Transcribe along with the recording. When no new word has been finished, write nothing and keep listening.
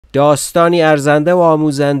داستانی ارزنده و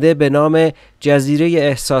آموزنده به نام جزیره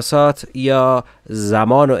احساسات یا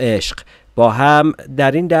زمان و عشق. با هم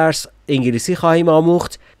در این درس انگلیسی خواهیم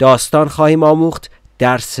آموخت، داستان خواهیم آموخت،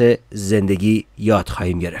 درس زندگی یاد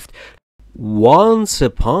خواهیم گرفت. Once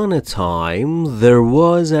upon a time there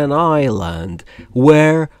was an island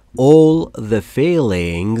where all the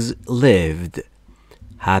feelings lived.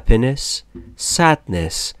 Happiness,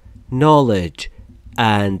 sadness, knowledge,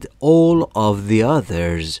 and all of the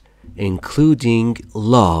others, including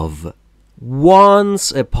love. Once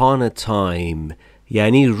upon a time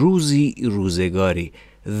یعنی روزگاری.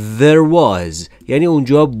 There was یعنی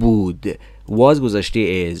اونجا بود. Was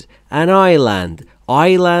گذشته is. An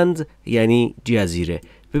island یعنی جزیره.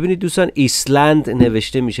 ببینید دوستان ایسلند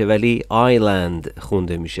نوشته میشه ولی آیلند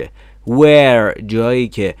خونده میشه. Where جایی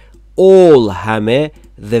که all همه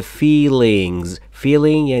the feeling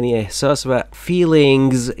یعنی احساس و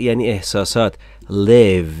feelings یعنی احساسات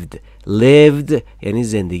lived یعنی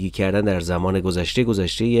زندگی کردن در زمان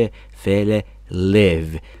گذشته فعل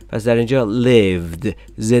live. پس در اینجا lived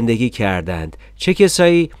زندگی کردند. چه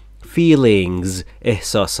کسایی؟ feelings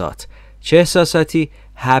احساسات. چه احساساتی؟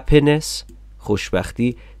 happiness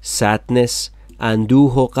خوشبختی، sadness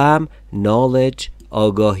اندوه و غم، knowledge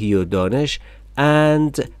آگاهی و دانش،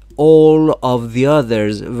 and all of the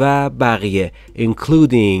others و بقیه،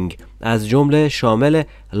 including از جمله شامل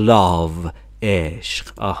love عشق.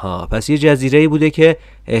 پس یه جزیره‌ای بوده که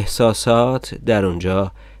احساسات در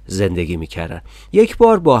اونجا زندگی میکردن. یک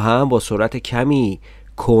بار با هم با سرعت کمی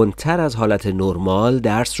کندتر از حالت نرمال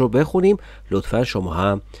درس رو بخونیم. لطفا شما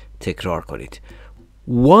هم تکرار کنید.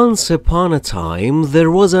 Once upon a time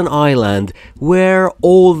there was an island where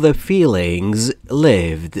all the feelings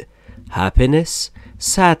lived. Happiness,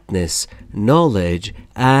 sadness, knowledge,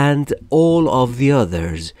 and all of the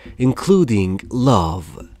others, including love.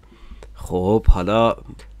 خب حالا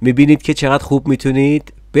میبینید که چقدر خوب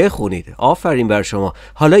میتونید بخونید. آفرین بر شما.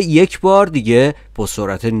 حالا یک بار دیگه با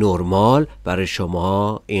سرعت نرمال برای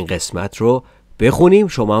شما این قسمت رو بخونیم.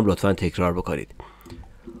 شما هم لطفاً تکرار بکنید.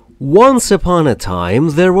 Once upon a time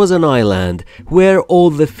there was an island where all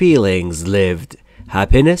the feelings lived.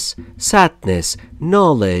 Happiness, sadness,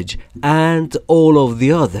 knowledge, and all of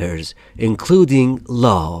the others, including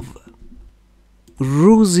love.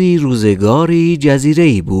 روزگاری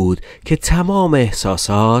جزیره‌ای بود که تمام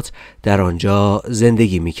احساسات در آنجا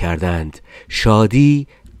زندگی می کردند. شادی،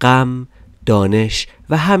 غم، دانش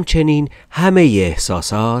و همچنین همه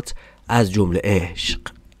احساسات از جمله عشق.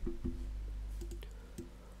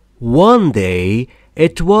 One day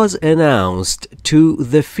it was announced to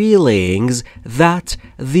the feelings that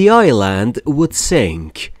the island would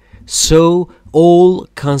sink. So all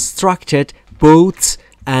constructed boats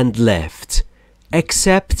and left.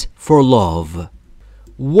 Except for love.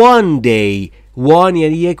 One day one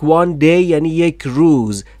یعنی یک one day یعنی یک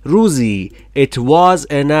روزی it was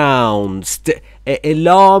announced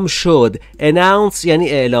اعلام شد. announce یعنی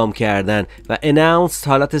اعلام کردن و announced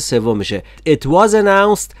حالت سومشه. it was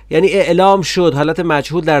announced یعنی اعلام شد حالت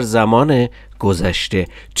مجهول در زمان گذشته.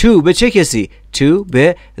 to به چه کسی؟ to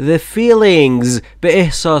به the feelings به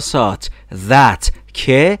احساسات. that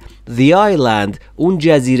که the island اون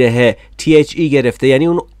جزیره THE گرفته یعنی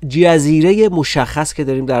اون جزیره مشخص که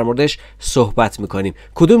داریم در موردش صحبت میکنیم.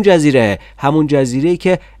 کدوم جزیره؟ همون جزیره‌ای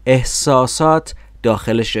که احساسات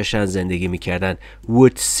داخلش داشتن زندگی میکردن.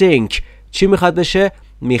 would sink چی میخواد بشه؟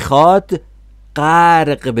 میخواد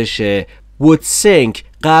غرق بشه. would sink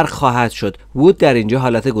غرق خواهد شد. would در اینجا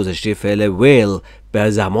حالت گذشته فعل will به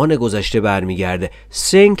زمان گذشته برمیگرده.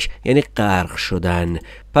 sink یعنی غرق شدن.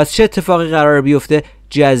 پس چه اتفاقی قرار بیفته؟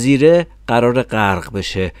 جزیره قرار غرق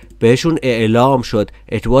بشه. بهشون اعلام شد.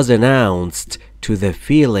 It was announced to the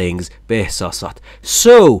feelings به احساسات.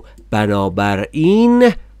 So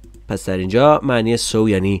بنابراین. پس در اینجا معنی so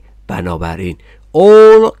یعنی بنابراین.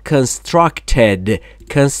 All construct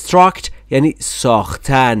یعنی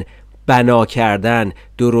ساختن، بنا کردن،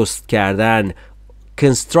 درست کردن.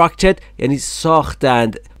 constructed یعنی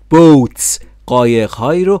ساختند. boats قایق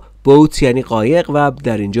هایی رو. boats یعنی قایق و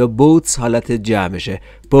در اینجا boats حالت جمعشه.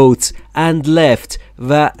 boats and left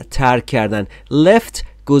و ترک کردن. left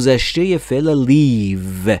گذشته فعل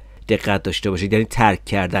leave دقت داشته باشید یعنی ترک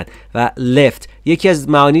کردن و left یکی از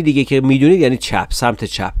معانی دیگه که میدونید یعنی چپ، سمت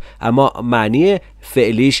چپ، اما معنی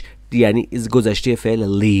فعلیش یعنی گذشته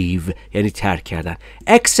فعل leave یعنی ترک کردن.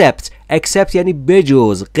 except یعنی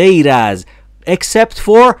بجز، غیر از. except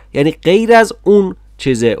for یعنی غیر از اون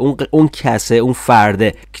چیزه، اون کسه، اون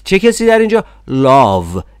فرده. چه کسی در اینجا؟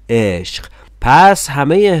 love عشق. پس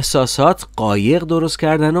همه احساسات قایق درست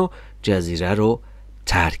کردن و جزیره رو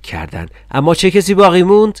ترک کردن. اما چه کسی باقی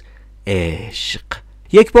موند؟ عشق.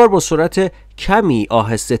 یک بار با سرعت کمی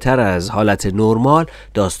آهسته تر از حالت نرمال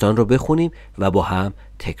داستان رو بخونیم و با هم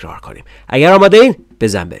تکرار کنیم. اگر آماده این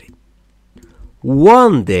بزن بریم.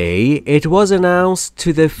 One day it was announced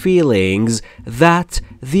to the feelings that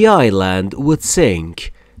the island would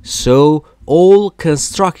sink, so all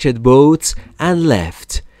constructed boats and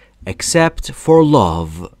left, except for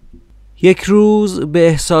love. یک روز به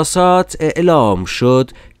احساسات اعلام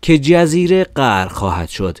شد که جزیره غرق خواهد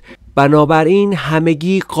شد. بنابراین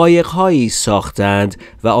همگی قایق‌هایی ساختند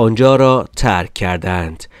و آنجا را ترک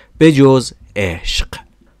کردند به جز عشق.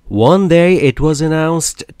 One day it was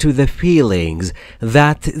announced to the feelings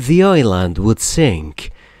that the island would sink,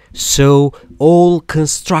 so all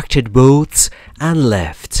constructed boats and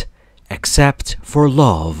left, except for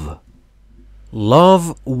love. Love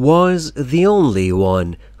was the only one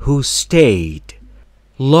who stayed.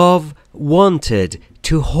 Love wanted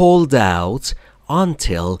to hold out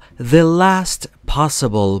until the last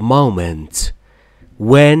possible moment.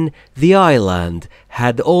 When the island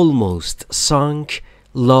had almost sunk,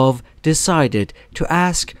 love decided to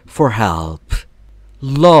ask for help.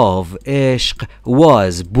 Love, عشق,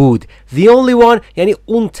 was, بود. The only one یعنی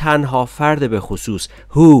اون تنها فرد به خصوص.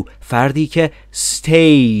 Who, فردی که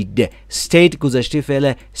stayed گذشته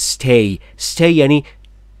فعل stay یعنی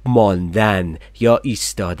ماندن یا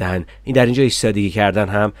ایستادن. این در اینجا ایستادگی کردن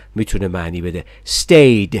هم میتونه معنی بده.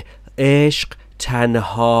 stayed، عشق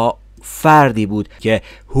تنها فردی بود که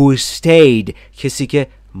who stayed، کسی که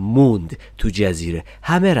موند تو جزیره.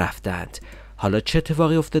 همه رفتند. حالا چه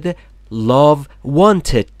اتفاقی افتاده؟ Love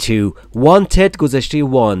wanted گذشته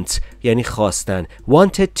want یعنی خواستن.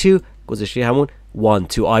 wanted to گذشته همون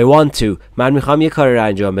want to. I want to، من میخوام یه کاری رو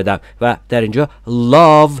انجام بدم. و در اینجا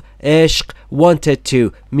love، عشق، wanted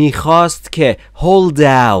to میخواست که hold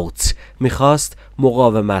out، میخواست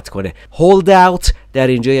مقاومت کنه. hold out در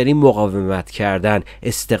اینجا یعنی مقاومت کردن،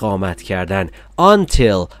 استقامت کردن.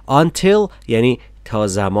 until یعنی تا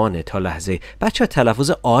زمانه، تا لحظه. بچه ها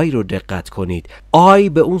تلفظ آی رو دقت کنید. آی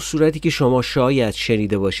به اون صورتی که شما شاید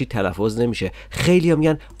شنیده باشید تلفظ نمیشه. خیلی هم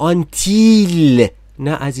میگن until.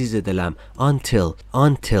 نه عزیز دلم، until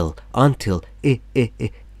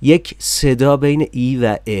یک صدا بین ای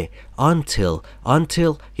و ا.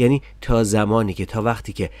 until یعنی تا زمانی که، تا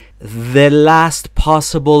وقتی که. the last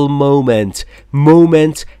possible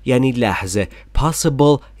moment یعنی لحظه.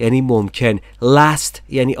 possible یعنی ممکن. last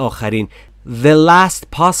یعنی آخرین. the last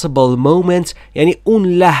possible moment یعنی اون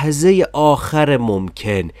لحظه آخر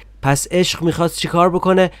ممکن. پس عشق میخواست چیکار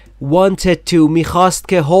بکنه؟ wanted to، میخواست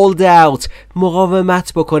که hold out،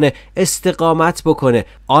 مقاومت بکنه، استقامت بکنه.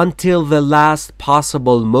 until the last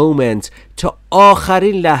possible moment، تا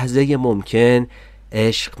آخرین لحظه ممکن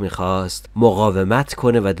عشق میخواست مقاومت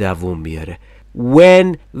کنه و دووم بیاره.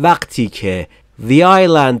 when، وقتی که. the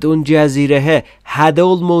island، اون جزیره، had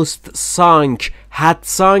almost sunk.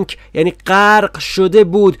 had sunk یعنی غرق شده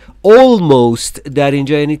بود. almost در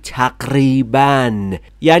اینجا یعنی تقریباً،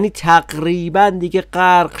 یعنی تقریباً دیگه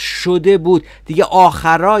غرق شده بود، دیگه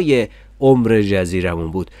آخرای عمر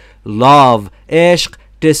جزیرمون بود. love، عشق،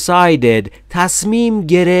 decided تصمیم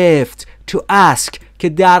گرفت to ask که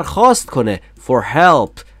درخواست کنه for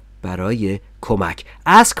help برای کمک.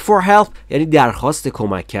 ask for help یعنی درخواست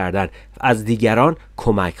کمک کردن، از دیگران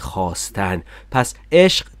کمک خواستن. پس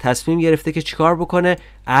عشق تصمیم گرفته که چیکار بکنه؟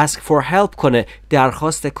 ask for help کنه،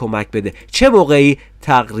 درخواست کمک بده. چه موقعی؟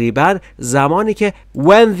 تقریبا زمانی که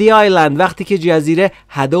when the island، وقتی که جزیره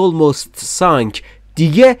had almost sunk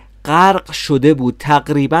دیگه غرق شده بود،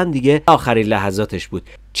 تقریبا دیگه آخرین لحظاتش بود.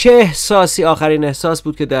 چه احساسی آخرین احساس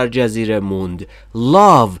بود که در جزیره موند؟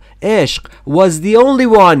 love، عشق، was the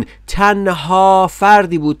only one، تنها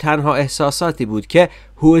فردی بود، تنها احساساتی بود که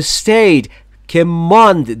who stayed، که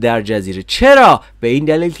ماند در جزیره. چرا؟ به این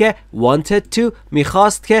دلیل که wanted to،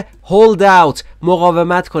 میخواست که hold out،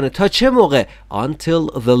 مقاومت کنه. تا چه موقع؟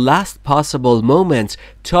 until the last possible moment،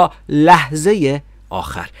 تا لحظه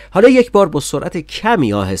آخر. حالا یک بار با سرعت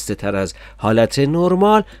کمی آهسته تر از حالت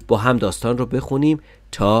نرمال با هم داستان رو بخونیم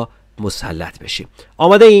تا مسلط بشیم.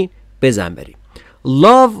 آماده این؟ بزن بریم.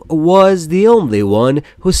 Love was the only one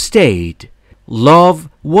who stayed. Love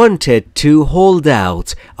wanted to hold out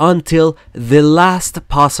until the last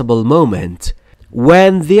possible moment.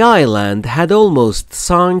 When the island had almost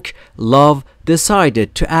sunk, love decided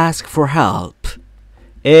to ask for help.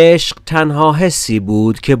 عشق تنها حسی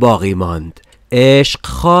بود که باقی ماند. عشق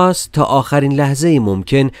خواست تا آخرین لحظه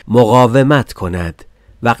ممکن مقاومت کند.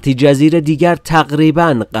 وقتی جزیره دیگر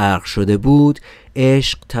تقریباً غرق شده بود،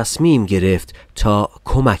 عشق تصمیم گرفت تا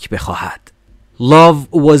کمک بخواهد. Love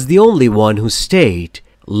was the only one who stayed.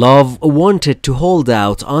 Love wanted to hold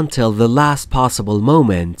out until the last possible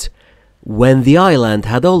moment. When the island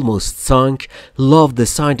had almost sunk, love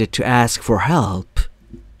decided to ask for help.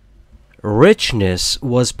 Richness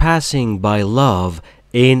was passing by love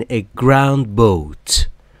in a ground boat.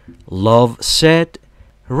 Love said,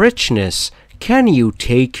 Richness, can you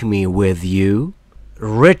take me with you?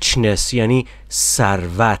 Richness یعنی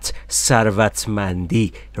ثروت،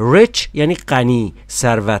 ثروتمندی. Rich یعنی غنی،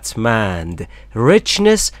 ثروتمند.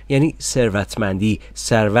 Richness یعنی ثروتمندی،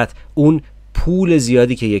 ثروت، اون پول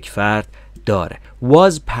زیادی که یک فرد داره.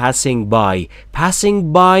 Was passing by.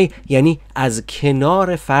 Passing by یعنی از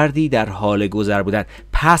کنار فردی در حال گذر بودن.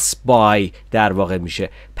 pass by در واقع میشه.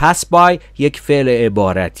 pass by یک فعل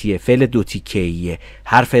عبارتیه، فعل دو تیکه‌ایه،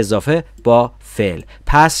 حرف اضافه با فعل.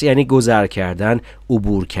 pass یعنی گذر کردن،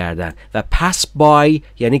 عبور کردن، و pass by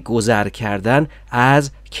یعنی گذر کردن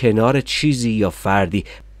از کنار چیزی یا فردی.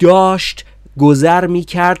 داشت گذر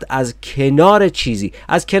میکرد از کنار چیزی.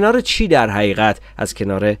 از کنار چی در حقیقت؟ از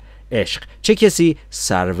کنار عشق. چه کسی؟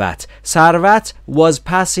 ثروت. ثروت was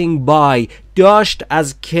passing by. داشت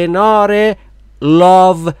از کنار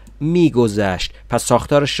love میگذشت. پس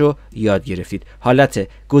ساختارش رو یاد گرفتید. حالت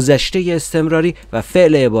گذشته استمراری و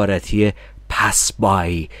فعل عبارتی pass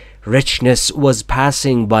by. Richness was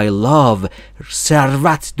passing by love.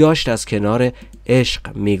 ثروت داشت از کنار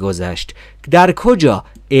عشق میگذشت. در کجا؟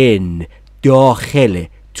 in داخل،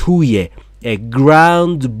 توی. a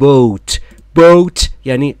ground boat. boat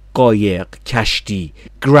یعنی قایق، کشتی.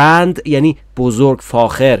 grand یعنی بزرگ،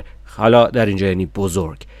 فاخر، حالا در اینجا یعنی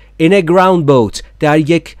بزرگ. in a ground boat در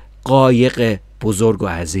یک قایق بزرگ و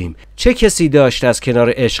عظیم. چه کسی داشت از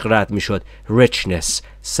کنار عشق رد می شد؟ richness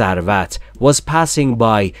ثروت. was passing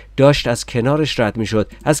by داشت از کنارش رد می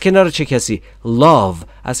شد. از کنار چه کسی؟ love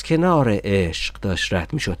از کنار عشق داشت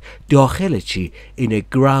رد می شد. داخل چی؟ in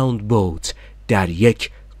a ground boat در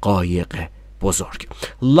یک قایق بزرگ.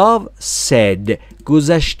 love said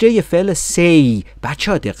گذشته فعل say.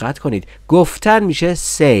 بچه ها دقت کنید، گفتن میشه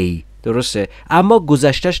say، درسته؟ اما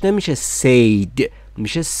گذشتش نمیشه said،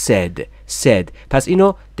 میشه said. پس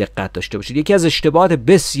اینو دقت داشته باشید، یکی از اشتباهات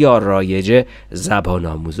بسیار رایج زبان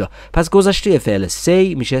آموزا. پس گذشته فعل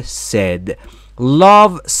say میشه said.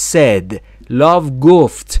 love said love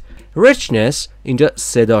گفت. richness اینجا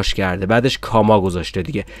صداش کرده، بعدش کاما گذاشته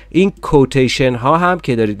دیگه. این کوتیشن ها هم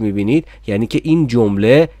که دارید میبینید یعنی که این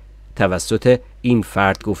جمله توسط این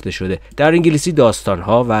فرد گفته شده. در انگلیسی داستان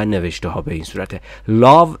ها و نوشته ها به این صورته.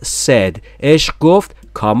 love said عشق گفت،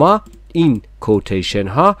 کاما این کوتیشن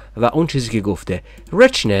ها و اون چیزی که گفته.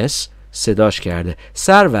 richness صداش کرده.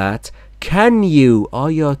 ثروت can you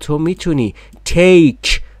آیا تو میتونی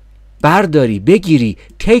take برداری، بگیری.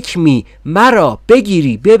 take me مرا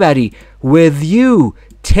بگیری، ببری. with you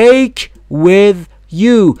take with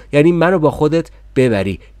you یعنی منو با خودت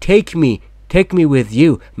ببری. take me with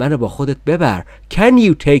you منو با خودت ببر. can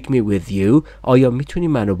you take me with you آیا میتونی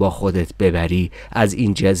منو با خودت ببری از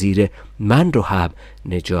این جزیره، من رو هم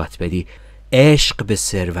نجات بدی. عشق به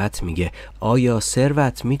ثروت میگه آیا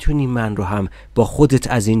ثروت میتونی من رو هم با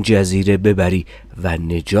خودت از این جزیره ببری و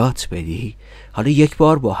نجات بدی؟ حالا یک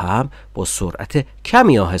بار با هم با سرعت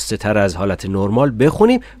کمی آهسته تر از حالت نرمال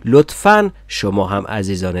بخونیم. لطفاً شما هم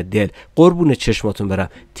عزیزان دل قربون چشماتون برم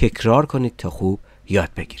تکرار کنید تا خوب یاد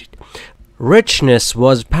بگیرید. Richness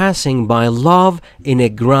was passing by love in a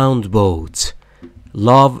ground boat.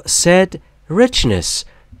 Love said, Richness,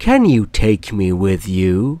 can you take me with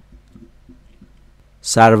you?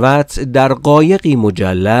 ثروت در قایقی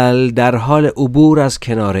مجلل در حال عبور از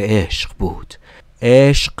کنار عشق بود.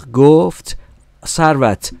 عشق گفت،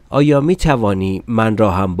 ثروت آیا می توانی من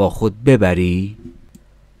را هم با خود ببری؟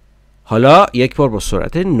 حالا یک بار با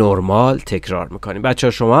سرعت نرمال تکرار میکنیم. بچه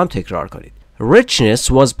ها شما هم تکرار کنید.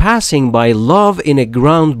 Richness was passing by love in a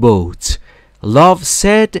ground boat. Love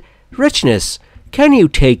said, Richness, can you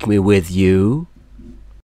take me with you?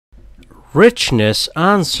 Richness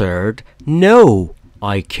answered, No,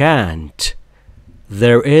 I can't.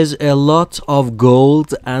 There is a lot of gold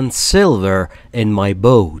and silver in my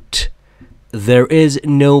boat. There is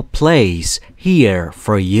no place here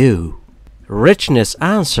for you. Richness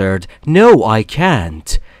answered, No, I can't.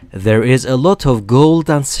 There is a lot of gold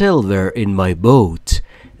and silver in my boat.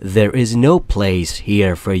 There is no place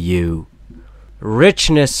here for you.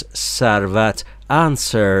 Richness ثروت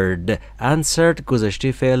answered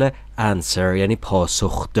گذشته فعل answer یعنی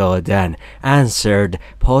پاسخ دادن. answered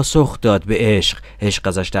پاسخ داد به عشق. عشق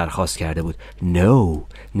ازش درخواست کرده بود. No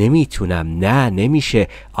نمیتونم، نه نمیشه.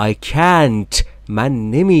 I can't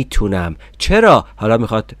من نمیتونم. چرا؟ حالا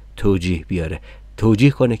میخواد توجیه بیاره.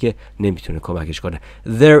 توجیه کنه که نمیتونه کمکش کنه.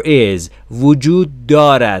 There is وجود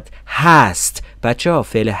دارد، هست. بچه ها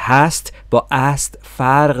فعل هست با است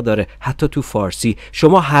فرق داره. حتی تو فارسی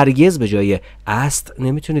شما هرگز به جای است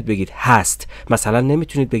نمیتونید بگید هست. مثلا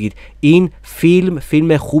نمیتونید بگید این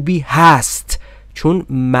فیلم خوبی هست، چون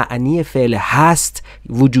معنی فعل هست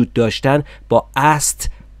وجود داشتن با است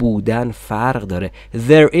بودن فرق داره.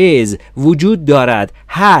 There is وجود دارد،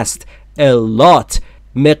 هست a lot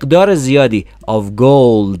مقدار زیادی of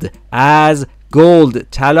gold از gold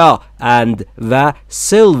طلا and و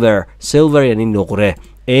silver یعنی نقره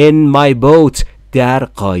in my boat در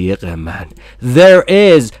قایق من. There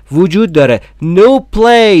is وجود داره no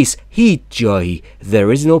place هیچ جایی.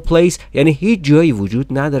 There is no place یعنی هیچ جایی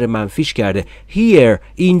وجود نداره، منفیش کرده. Here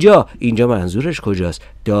اینجا منظورش کجاست؟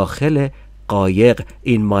 داخل قایق.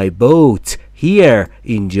 in my boat here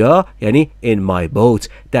اینجا یعنی in my boat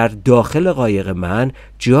در داخل قایق من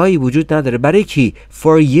جایی وجود نداره. برای کی؟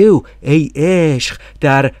 for you ای عشق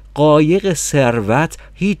در قایق ثروت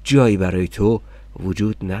هیچ جایی برای تو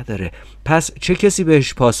وجود نداره. پس چه کسی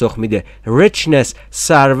بهش پاسخ میده؟ richness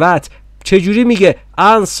ثروت. چجوری میگه؟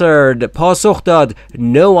 answered پاسخ داد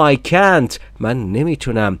no I can't من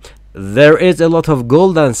نمیتونم. There is a lot of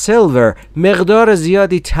gold and silver مقدار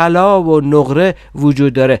زیادی طلا و نقره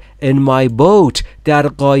وجود داره in my boat در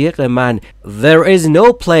قایق من. There is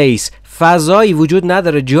no place فضایی وجود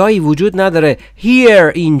نداره، جایی وجود نداره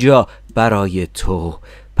here اینجا برای تو.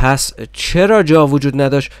 پس چرا جا وجود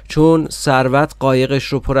نداشت؟ چون ثروت قایقش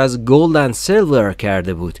رو پر از gold and silver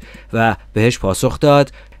کرده بود و بهش پاسخ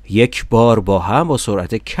داد. یک بار با هم با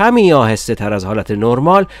سرعت کمی آهسته تر از حالت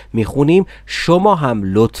نرمال میخونیم. شما هم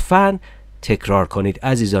لطفاً تکرار کنید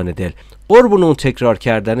عزیزان دل. قربون اون تکرار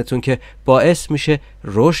کردنتون که باعث میشه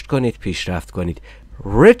رشد کنید، پیشرفت کنید.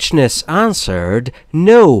 Richness answered,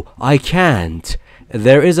 no, I can't.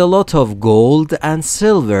 There is a lot of gold and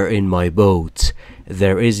silver in my boat.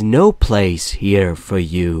 There is no place here for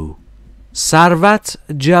you. ثروت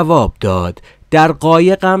جواب داد در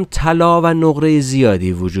قایقم طلا و نقره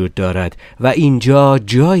زیادی وجود دارد و اینجا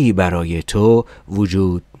جایی برای تو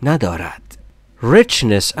وجود ندارد.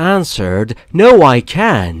 Richness answered, no I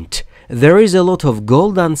can't. There is a lot of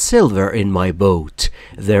gold and silver in my boat.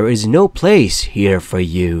 There is no place here for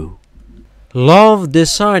you. Love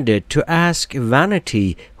decided to ask Vanity,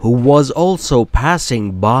 who was also passing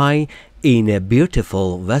by in a beautiful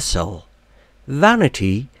vessel.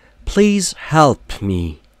 Vanity, please help me.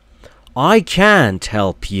 I can't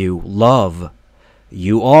help you, love.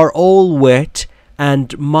 You are all wet and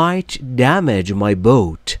might damage my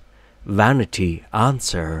boat. Vanity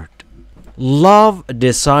answered. Love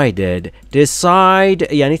decided.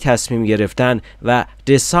 Decide یعنی تصمیم گرفتن و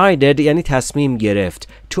decided یعنی تصمیم گرفت.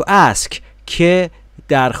 To ask که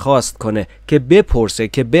درخواست کنه، که بپرسه،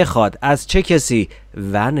 که بخواد. از چه کسی؟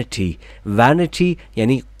 Vanity. Vanity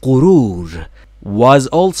یعنی غرور. Was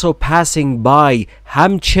also passing by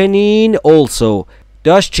همچنین also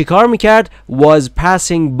داشت چی کار میکرد؟ Was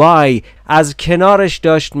passing by از کنارش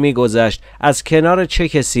داشت میگذشت. از کنار چه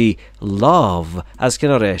کسی؟ Love از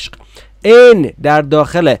کنار عشق. In در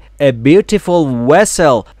داخل a beautiful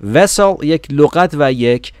vessel. Vessel یک لغت و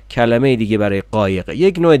یک کلمه دیگه برای قایق،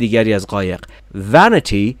 یک نوع دیگری از قایق.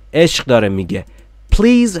 Vanity عشق داره میگه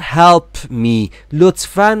Please help me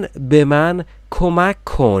لطفاً به من کمک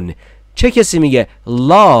کن. چه کسی میگه؟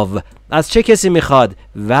 Love از چه کسی میخواد؟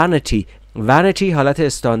 Vanity. Vanity حالت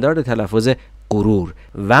استاندارد تلفظ غرور.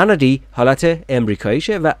 Vanity حالت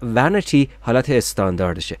امریکاییشه و Vanity حالت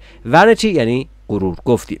استانداردشه. Vanity یعنی غرور.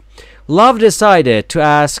 گفتیم Love decided to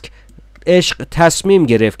ask عشق تصمیم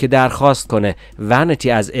گرفت که درخواست کنه. Vanity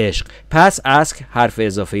از عشق. پس ask حرف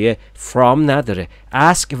اضافه from نداره.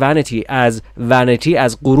 Ask vanity از vanity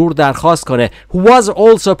از غرور درخواست کنه. Who was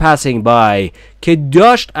also passing by که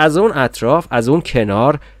داشت از اون اطراف، از اون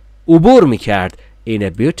کنار عبور میکرد. In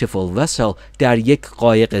a beautiful vessel در یک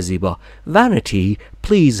قایق زیبا. Vanity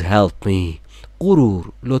please help me. غرور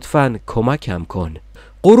لطفاً کمکم کن.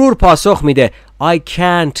 غرور پاسخ میده I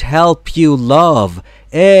can't help you love.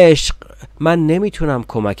 عشق من نمیتونم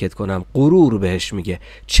کمکت کنم. غرور بهش میگه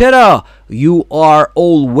چرا؟ You are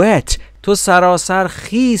all wet تو سراسر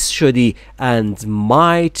خیس شدی and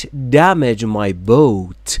might damage my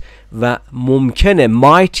boat و ممکنه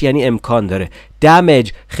might یعنی امکان داره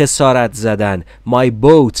damage خسارت زدن my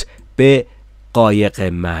boat به قایق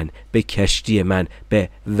من، به کشتی من، به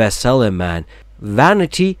vessel من.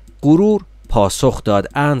 Vanity غرور پاسخ داد.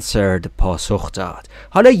 answered پاسخ داد.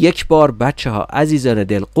 حالا یک بار بچه ها عزیزان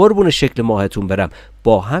دل قربون شکل ماهتون برم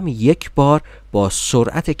با هم یک بار با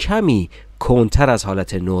سرعت کمی کنتر از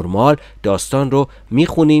حالت نرمال داستان رو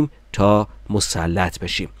میخونیم تا مسلط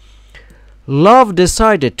بشیم. Love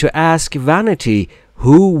decided to ask Vanity,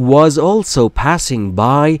 who was also passing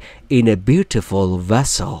by in a beautiful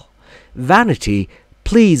vessel. Vanity,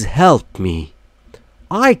 please help me.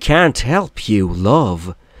 I can't help you,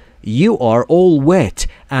 love. You are all wet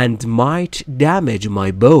and might damage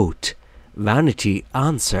my boat. Vanity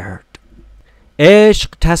answered. عشق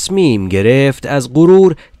تصمیم گرفت از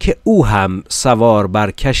غرور که او هم سوار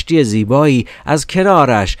بر کشتی زیبایی از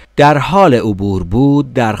کنارش در حال عبور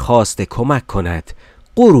بود درخواست کمک کند.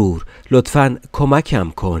 غرور، لطفاً کمکم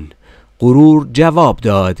کن. غرور جواب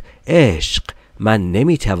داد: عشق، من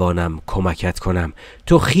نمیتوانم کمکت کنم.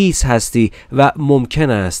 تو خیس هستی و ممکن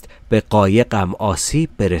است به قایقم آسیب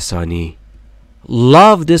برسانی.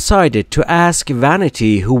 Love decided to ask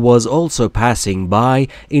Vanity, who was also passing by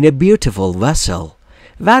in a beautiful vessel.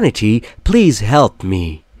 Vanity, please help me.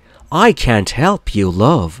 I can't help you,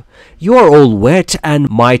 love. You are all wet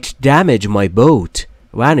and might damage my boat.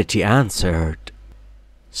 Vanity answered.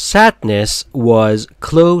 Sadness was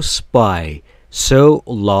close by, so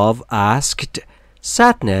Love asked,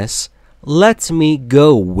 Sadness, let me go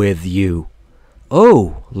with you. Oh,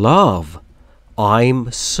 love, I'm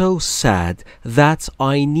so sad that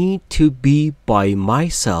I need to be by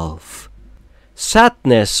myself.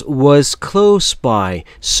 Sadness was close by,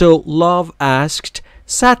 so Love asked,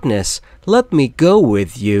 Sadness, let me go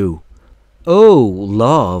with you. Oh,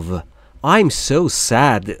 love, I'm so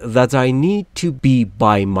sad that I need to be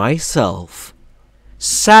by myself.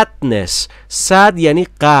 Sadness. sad یعنی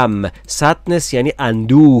غم. sadness یعنی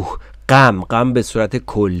اندوه، غم به صورت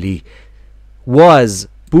کلی. was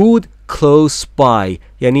بود، close by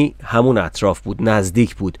یعنی همون اطراف بود،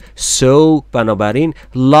 نزدیک بود. so بنابراین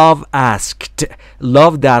love asked،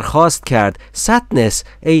 love درخواست کرد. sadness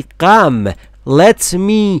ای غم. let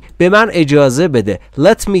me به من اجازه بده.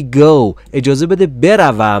 let me go اجازه بده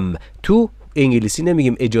بروم. تو انگلیسی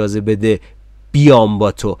نمیگیم اجازه بده بیام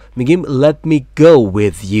با تو، میگیم let me go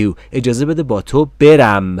with you، اجازه بده با تو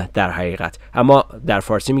برم در حقیقت، اما در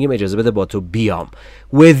فارسی میگیم اجازه بده با تو بیام.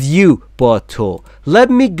 with you با تو. let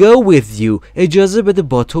me go with you اجازه بده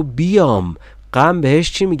با تو بیام. غم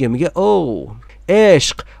بهش چی میگه؟ میگه oh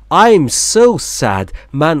عشق I'm so sad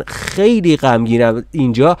من خیلی غمگینم.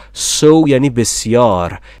 اینجا so یعنی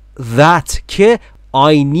بسیار. that که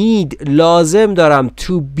I need لازم دارم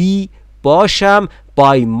to be باشم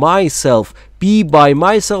by myself. be by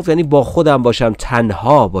myself یعنی با خودم باشم،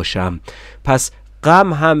 تنها باشم. پس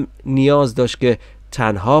غم هم نیاز داشت که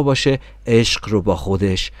تنها باشه، عشق رو با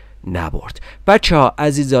خودش نبرد. بچه ها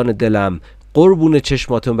عزیزان دلم، قربون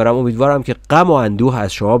چشماتون برم. امیدوارم که غم و اندوه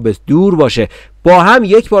از شما به دور باشه. با هم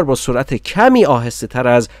یک بار با سرعت کمی آهسته تر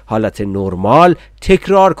از حالت نرمال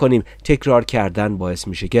تکرار کنیم. تکرار کردن باعث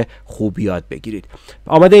میشه که خوب یاد بگیرید.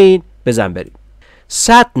 آماده این؟ بزن بریم.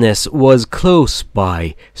 Sadness was close by,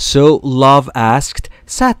 so love asked,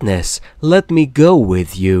 Sadness, let me go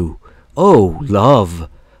with you. Oh, love,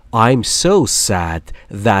 I'm so sad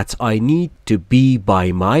that I need to be by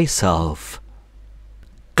myself.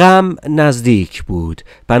 غم نزدیک بود،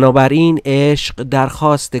 بنابراین عشق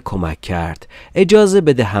درخواست کمک کرد. اجازه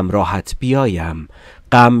بده همراهت بیایم.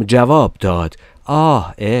 غم جواب داد: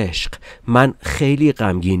 آه عشق، من خیلی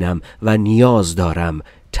غمگینم و نیاز دارم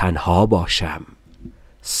تنها باشم.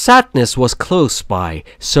 Sadness was close by,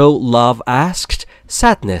 so love asked,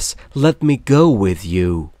 Sadness, let me go with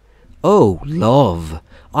you. Oh, love,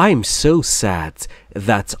 I'm so sad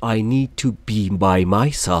that I need to be by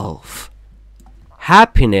myself.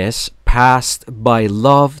 Happiness passed by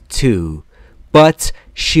love too, but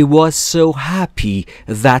she was so happy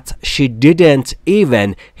that she didn't even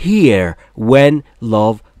hear when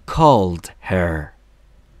love called her.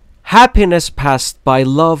 Happiness passed by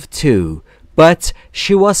love too, but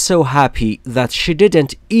she was so happy that she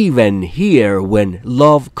didn't even hear when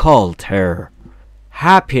love called her.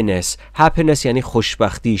 happiness یعنی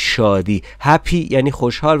خوشبختی، شادی. happy یعنی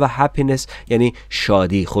خوشحال و happiness یعنی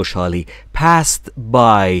شادی، خوشحالی. passed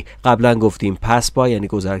by قبلا گفتیم pass by یعنی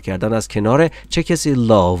گذر کردن از کنار چه کسی؟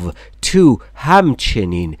 love. to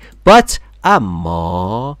همچنین. but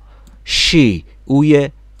اما she اوی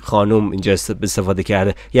خانم اینجا استفاده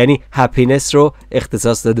کرده، یعنی هپینس رو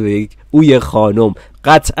اختصاص داده به یک اوی خانم.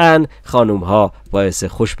 قطعا خانم ها باعث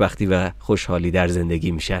خوشبختی و خوشحالی در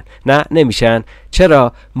زندگی میشن. نه نمیشن.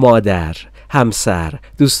 چرا؟ مادر، همسر،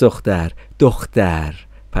 دوست دختر، دختر.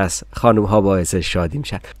 پس خانم ها باعث شادی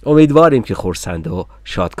میشن. امیدواریم که خرسند و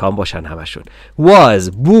شادکام باشن همشون. was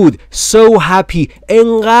بود، so happy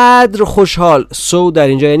انقدر خوشحال. so در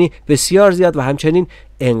اینجا یعنی بسیار زیاد و همچنین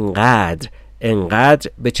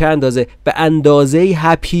انقدر به چه اندازه؟ به اندازه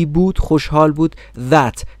هپی بود، خوشحال بود.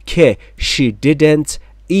 that که she didn't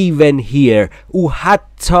even hear او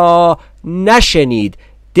حتی نشنید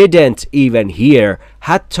didn't even hear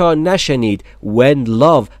حتی نشنید when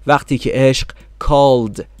love وقتی که عشق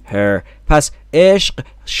called her پس عشق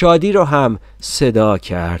شادی رو هم صدا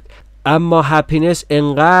کرد اما happiness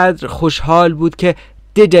انقدر خوشحال بود که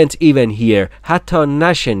didn't even hear حتی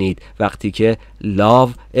نشنید وقتی که love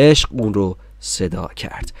عشق اون رو صدا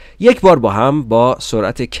کرد. یک بار با هم با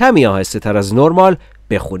سرعت کمی آهسته تر از نرمال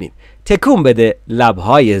بخونیم. تکون بده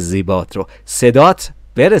لبهای زیبات رو. صدات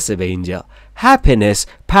برسه به اینجا. Happiness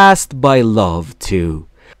passed by love too.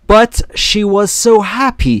 But she was so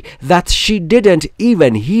happy that she didn't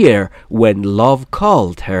even hear when love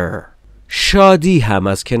called her. شادی هم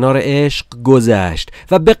از کنار عشق گذشت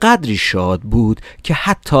و به قدری شاد بود که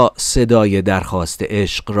حتی صدای درخواست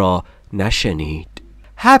عشق را نشنید.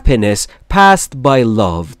 Happiness passed by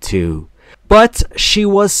love too. But she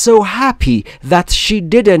was so happy that she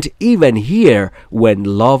didn't even hear when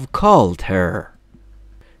love called her.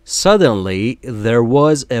 Suddenly there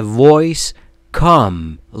was a voice, "Come,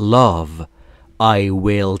 love, I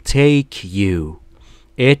will take you."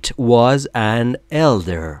 It was an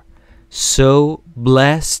elder, so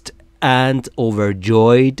blessed and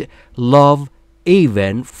overjoyed, love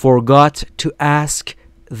even forgot to ask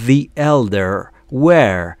the elder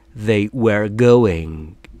where they were going.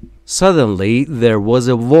 Suddenly there was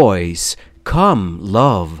a voice, "Come,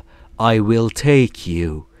 love, I will take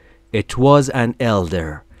you." It was an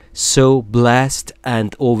elder, so blessed and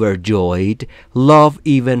overjoyed, love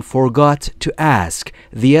even forgot to ask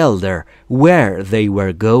the elder where they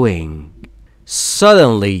were going.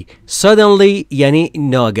 Suddenly یعنی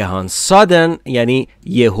ناگهان. Sudden یعنی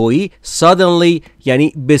یهویی. Suddenly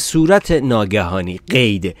یعنی به صورت ناگهانی.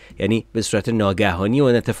 قید یعنی به صورت ناگهانی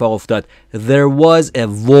اون اتفاق افتاد. There was a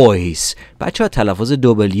voice. بچه ها تلفظ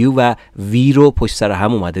W و V رو پشت سر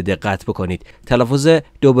هم اومده دقت بکنید. تلفظ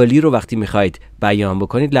W رو وقتی میخواید بیان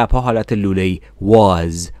بکنید لبها حالت لوله‌ای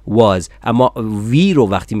was اما V رو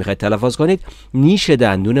وقتی میخواید تلفظ کنید نیش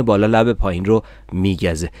دندون بالا لب پایین رو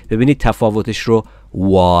میگزه. ببینید تفاوتش رو.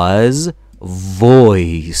 was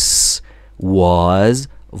voice.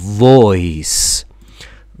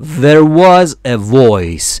 There was a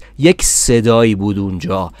voice. یک صدایی بود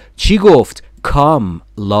اونجا. چی گفت؟ Come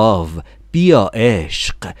love. بیا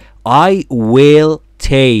عشق. I will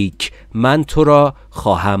take. من تو را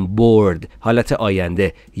خواهم برد. حالت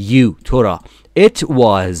آینده. You تو را. It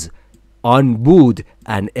was. آن بود.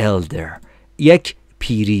 An elder. یک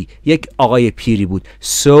پیری. یک آقای پیری بود.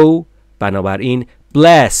 So بنابراین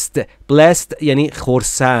blessed یعنی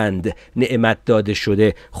خرسند، نعمت داده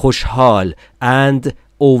شده، خوشحال. and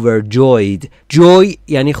overjoyed. joy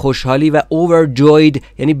یعنی خوشحالی و overjoyed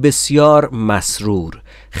یعنی بسیار مسرور.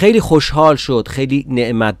 خیلی خوشحال شد، خیلی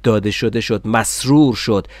نعمت داده شده شد، مسرور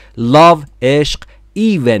شد. love عشق.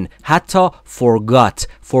 even حتی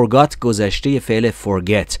forgot گذشته فعل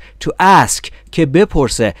forget. to ask که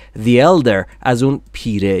بپرسه the elder از اون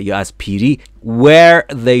پیره یا از پیری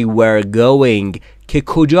where they were going که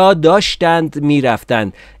کجا داشتند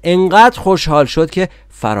میرفتند. انقدر خوشحال شد که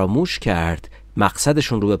فراموش کرد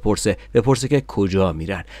مقصدشون رو بپرسه که کجا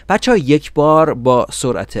میرن. بچه ها یک بار با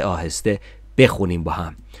سرعت آهسته بخونیم با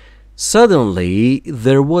هم. Suddenly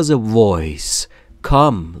there was a voice,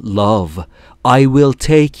 "Come, love, I will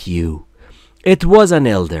take you." It was an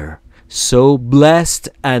elder, so blessed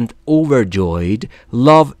and overjoyed,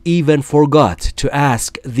 love even forgot to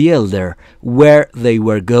ask the elder where they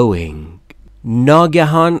were going.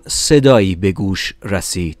 ناگهان صدایی به گوش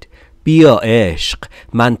رسید. بیا عشق،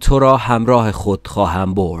 من تو را همراه خود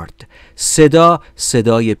خواهم برد.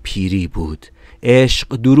 صدای پیری بود.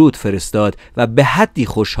 عشق درود فرستاد و به حدی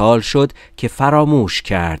خوشحال شد که فراموش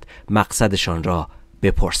کرد مقصدشان را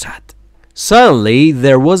بپرسد. Suddenly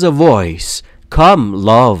there was a voice, "Come,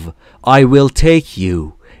 love, I will take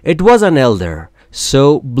you." It was an elder, so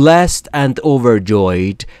blessed and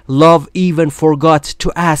overjoyed, love even forgot to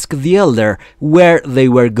ask the elder where they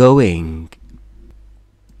were going.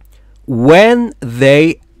 When they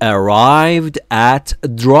arrived at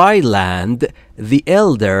dry land, the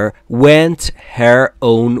elder went her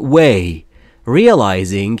own way,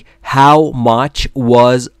 realizing how much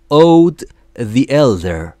was owed the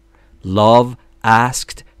elder. Love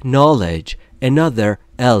asked knowledge, another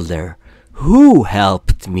elder, "Who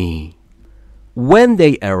helped me?" When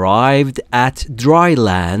they arrived at dry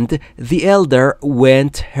land, the elder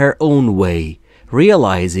went her own way,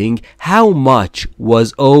 realizing how much was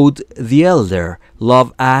owed the elder. Love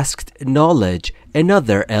asked knowledge,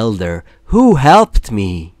 another elder, "Who helped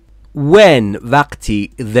me?" When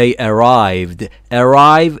وقتی they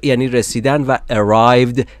arrive یعنی رسیدن و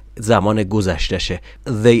arrived زمان گذشتشه.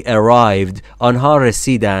 They arrived آنها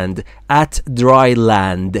رسیدند at dry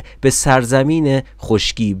land، به سرزمین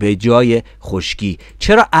خشکی، به جای خشکی.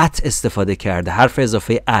 چرا at استفاده کرده؟ حرف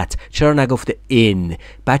اضافه at. چرا نگفته in؟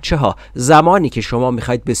 بچه ها زمانی که شما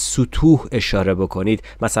میخواید به سطوح اشاره بکنید،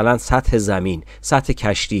 مثلا سطح زمین، سطح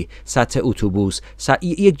کشتی، سطح اتوبوس،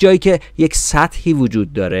 یک جایی که یک سطحی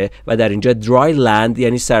وجود داره و در اینجا dry land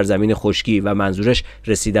یعنی سرزمین خشکی و منظورش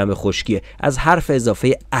رسیدن به خشکیه، از حرف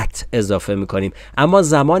اضافه at اضافه میکنیم. اما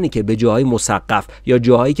زمانی که به جاهای مسقف یا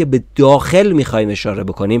جاهایی که به داخل میخوایم اشاره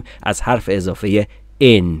بکنیم، از حرف اضافه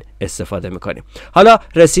in استفاده میکنیم. حالا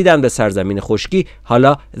رسیدن به سرزمین خشکی.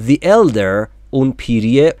 حالا the elder، اون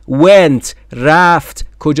پیریه، went، رفت.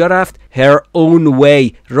 کجا رفت؟ her own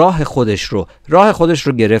way، راه خودش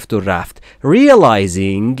رو گرفت و رفت. realize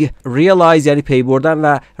یعنی پی بردن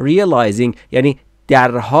و realizing یعنی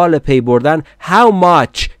در حال پی بردن. how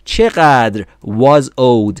much، چقدر. was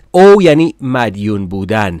owed یعنی مدیون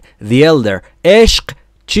بودن. the elder، عشق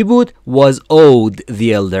چی بود؟ was owed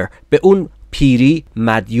the elder، به اون پیری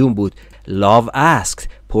مدیون بود. love asked،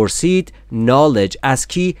 پرسید. knowledge، از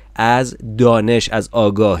کی؟ از دانش، از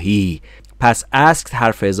آگاهی. پس asked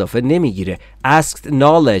حرف اضافه نمیگیره. asked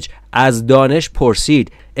knowledge، از دانش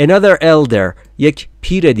پرسید. another elder، یک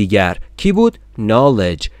پیر دیگر. کی بود؟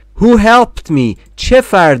 knowledge. who helped me، چه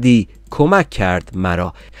فردی کمک کرد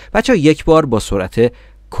مرا. بچه ها یک بار با سرعت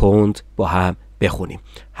کند با هم بخونیم.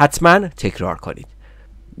 حتما تکرار کنید.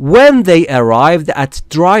 When they arrived at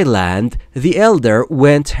dry land, the elder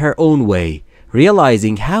went her own way.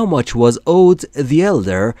 Realizing how much was owed the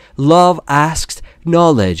elder, love asked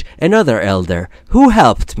knowledge, another elder, who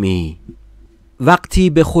helped me. وقتی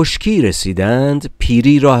به خشکی رسیدند،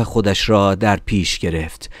 پیری راه خودش را در پیش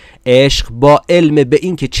گرفت. عشق با علم به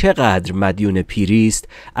این که چقدر مدیون پیری است،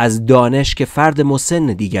 از دانش که فرد مسن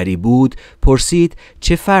دیگری بود پرسید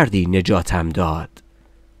چه فردی نجاتم داد.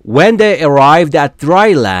 When they arrived at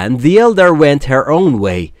dry land, the elder went her own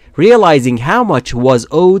way. Realizing how much was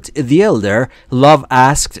owed the elder, love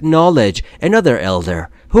asked knowledge, another elder,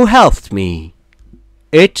 who helped me.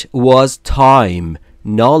 It was time,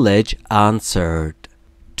 knowledge answered.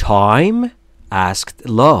 Time? Asked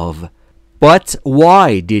love. But why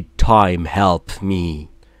did time help me?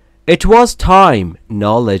 It was time,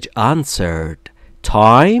 knowledge answered.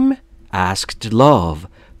 Time? Asked love.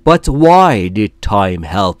 But why did time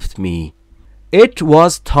help me? It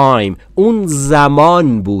was time. اون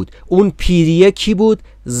زمان بود. اون پیریه کی بود؟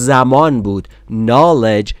 زمان بود.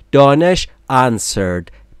 Knowledge، دانش. Answered،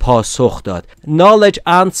 پاسخ داد. Knowledge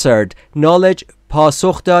answered، knowledge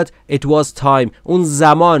پاسخ داد. It was time. اون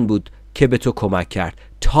زمان بود که به تو کمک کرد.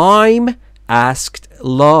 Time asked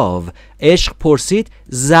love، عشق پرسید.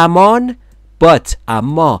 زمان. But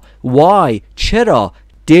اما. Why، چرا.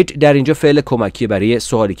 did در اینجا فعل کمکی برای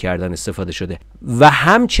سوالی کردن استفاده شده و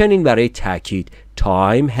همچنین برای تاکید.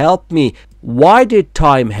 time help me. Why did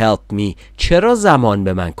time help me؟ چرا زمان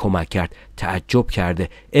به من کمک کرد؟ تعجب کرده.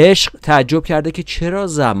 عشق تعجب کرده که چرا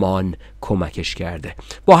زمان کمکش کرده.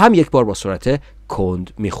 با هم یک بار با سرعت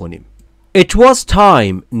کند میخونیم. It was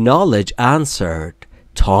time, knowledge answered.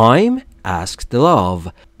 Time asked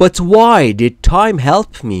love. But why did time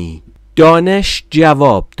help me؟ دانش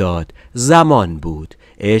جواب داد. زمان بود.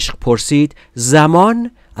 عشق پرسید.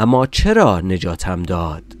 زمان؟ اما چرا نجاتم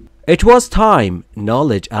داد؟ It was time,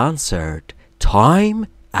 knowledge answered. Time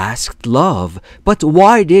asked love. But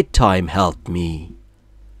why did time help me?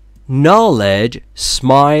 Knowledge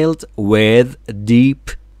smiled with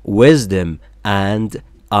deep wisdom and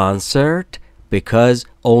answered, because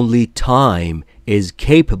only time is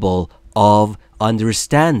capable of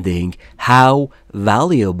understanding how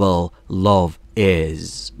valuable love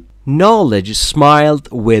is. Knowledge smiled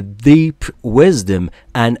with deep wisdom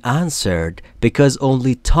and answered, because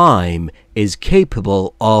only time is capable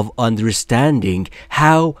of understanding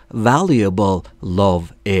how valuable love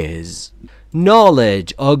is.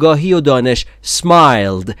 Knowledge، آگاهی و دانش.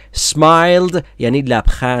 smiled یعنی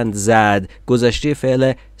لبخند زد، گذشته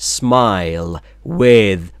فعل smile.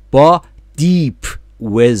 with، با. deep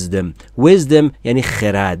wisdom یعنی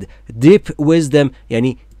خرد. deep wisdom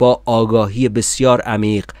یعنی با آگاهی بسیار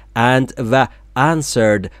عمیق. and و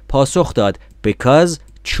answered، پاسخ داد. because،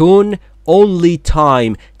 چون. only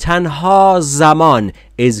time، تنها زمان.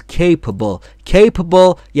 is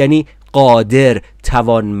capable یعنی قادر،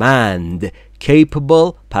 توانمند.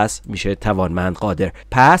 capable پس میشه توانمند، قادر.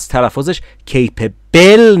 پس تلفظش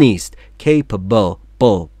capable نیست.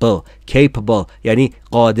 capable یعنی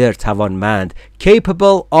قادر، توانمند.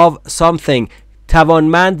 capable of something،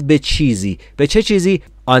 توانمند به چیزی. به چه چیزی؟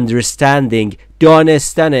 understanding،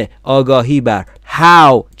 دانستن، آگاهی بر.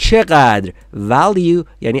 how، چقدر. value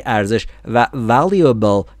یعنی ارزش و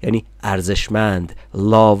valuable یعنی ارزشمند.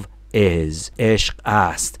 love is. عشق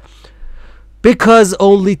است. Because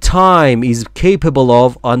only time is capable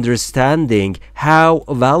of understanding how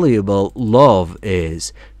valuable love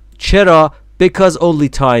is. چرا؟ Because only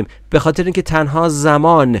time. به خاطر اینکه تنها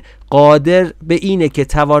زمان قادر به اینه که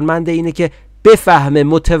توانمند اینه که بفهمه،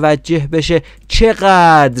 متوجه بشه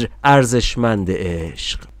چقدر ارزشمند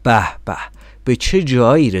عشق. به به، به چه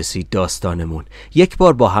جایی رسید داستانمون. یک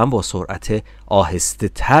بار با هم با سرعت آهسته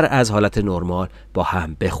تر از حالت نرمال با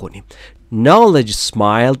هم بخونیم. Knowledge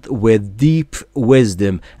smiled with deep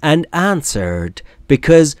wisdom and answered,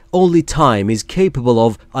 because only time is capable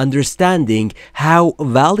of understanding how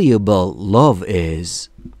valuable love is.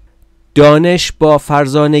 دانش با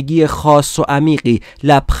فرزانگی خاص و عمیقی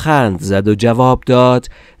لبخند زد و جواب داد،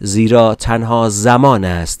 زیرا تنها زمان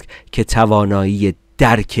است که توانایی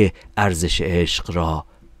درک ارزش عشق را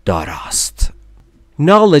داراست.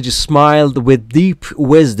 Knowledge smiled with deep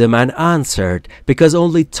wisdom and answered, because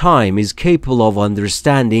only time is capable of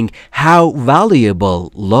understanding how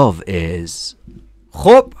valuable love is.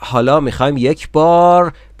 خب حالا میخوایم یک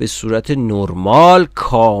بار به صورت نرمال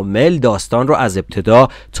کامل داستان رو از ابتدا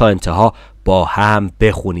تا انتها با هم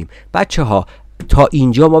بخونیم. بچه ها تا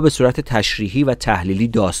اینجا ما به صورت تشریحی و تحلیلی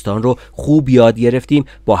داستان رو خوب یاد گرفتیم،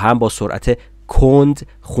 با هم با سرعت کند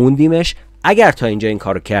خوندیمش. اگر تا اینجا این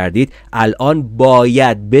کار کردید الان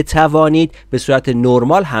باید بتوانید به صورت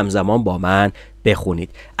نرمال همزمان با من بخونید.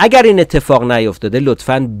 اگر این اتفاق نیفتاده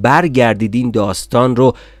لطفاً برگردید این داستان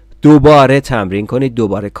رو دوباره تمرین کنید،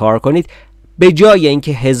 دوباره کار کنید. به جای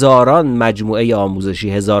اینکه هزاران مجموعه آموزشی،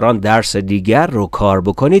 هزاران درس دیگر رو کار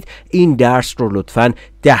بکنید، این درس رو لطفاً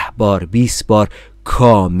 10 بار 20 بار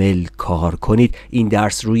کامل کار کنید. این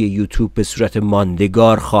درس روی یوتیوب به صورت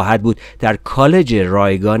ماندگار خواهد بود در کالج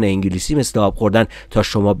رایگان انگلیسی مثل آب خوردن تا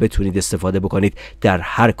شما بتونید استفاده بکنید در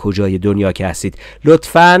هر کجای دنیا که هستید.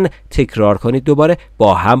 لطفاً تکرار کنید، دوباره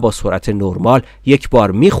با هم با سرعت نرمال یک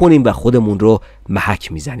بار میخونیم و خودمون رو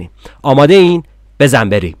محک میزنیم. آماده این؟ بزن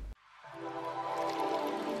بریم.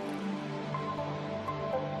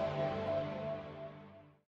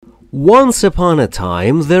 Once upon a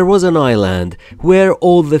time, there was an island where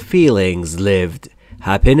all the feelings lived.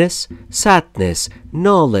 Happiness, sadness,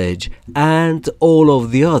 knowledge, and all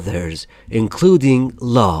of the others, including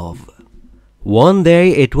love. One day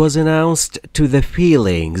it was announced to the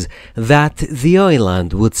feelings that the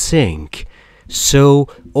island would sink. So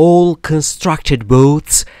all constructed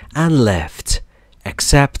boats and left,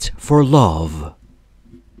 except for love.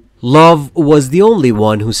 Love was the only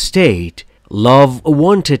one who stayed. Love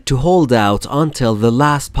wanted to hold out until the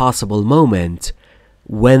last possible moment.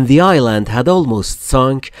 When the island had almost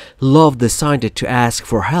sunk, love decided to ask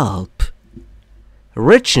for help.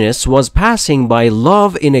 Richness was passing by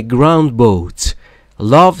love in a ground boat.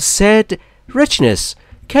 Love said, "Richness,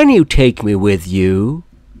 can you take me with you?"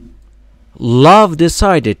 Love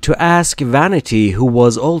decided to ask Vanity, who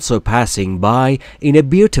was also passing by in a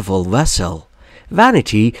beautiful vessel.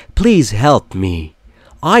 Vanity, please help me.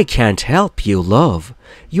 I can't help you, love.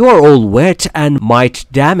 You are all wet and might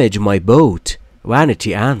damage my boat,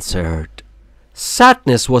 Vanity answered.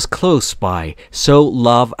 Sadness was close by, so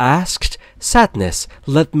love asked, Sadness,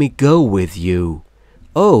 let me go with you.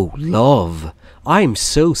 Oh, love, I'm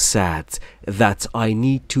so sad that I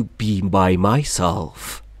need to be by myself.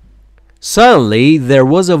 Suddenly there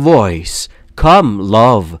was a voice, Come,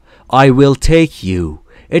 love, I will take you.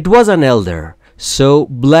 It was an elder. So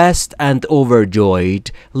blessed and overjoyed,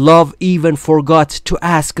 love even forgot to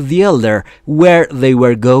ask the elder where they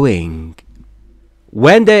were going.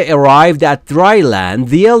 When they arrived at dry land,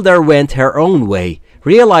 the elder went her own way.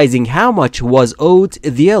 Realizing how much was owed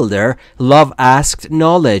the elder, love asked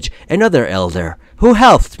Knowledge, another elder, who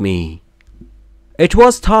helped me. It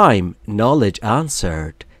was time, Knowledge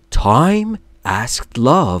answered. Time? Asked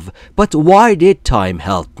love, but why did time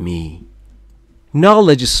help me?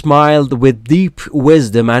 Knowledge smiled with deep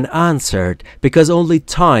wisdom and answered, because only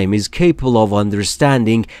time is capable of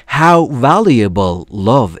understanding how valuable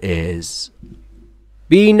love is.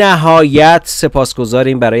 بی نهایت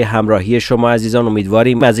سپاسگزاریم برای همراهی شما عزیزان.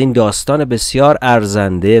 امیدواریم از این داستان بسیار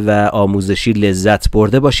ارزنده و آموزشی لذت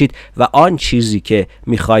برده باشید و آن چیزی که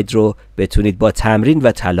میخواید رو بتونید با تمرین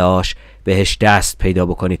و تلاش بهش دست پیدا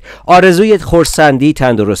بکنید. آرزوی خرسندی،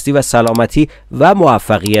 تندرستی و سلامتی و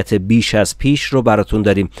موفقیت بیش از پیش رو براتون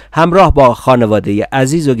داریم. همراه با خانواده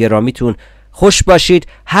عزیز و گرامیتون خوش باشید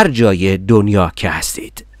هر جای دنیا که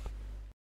هستید.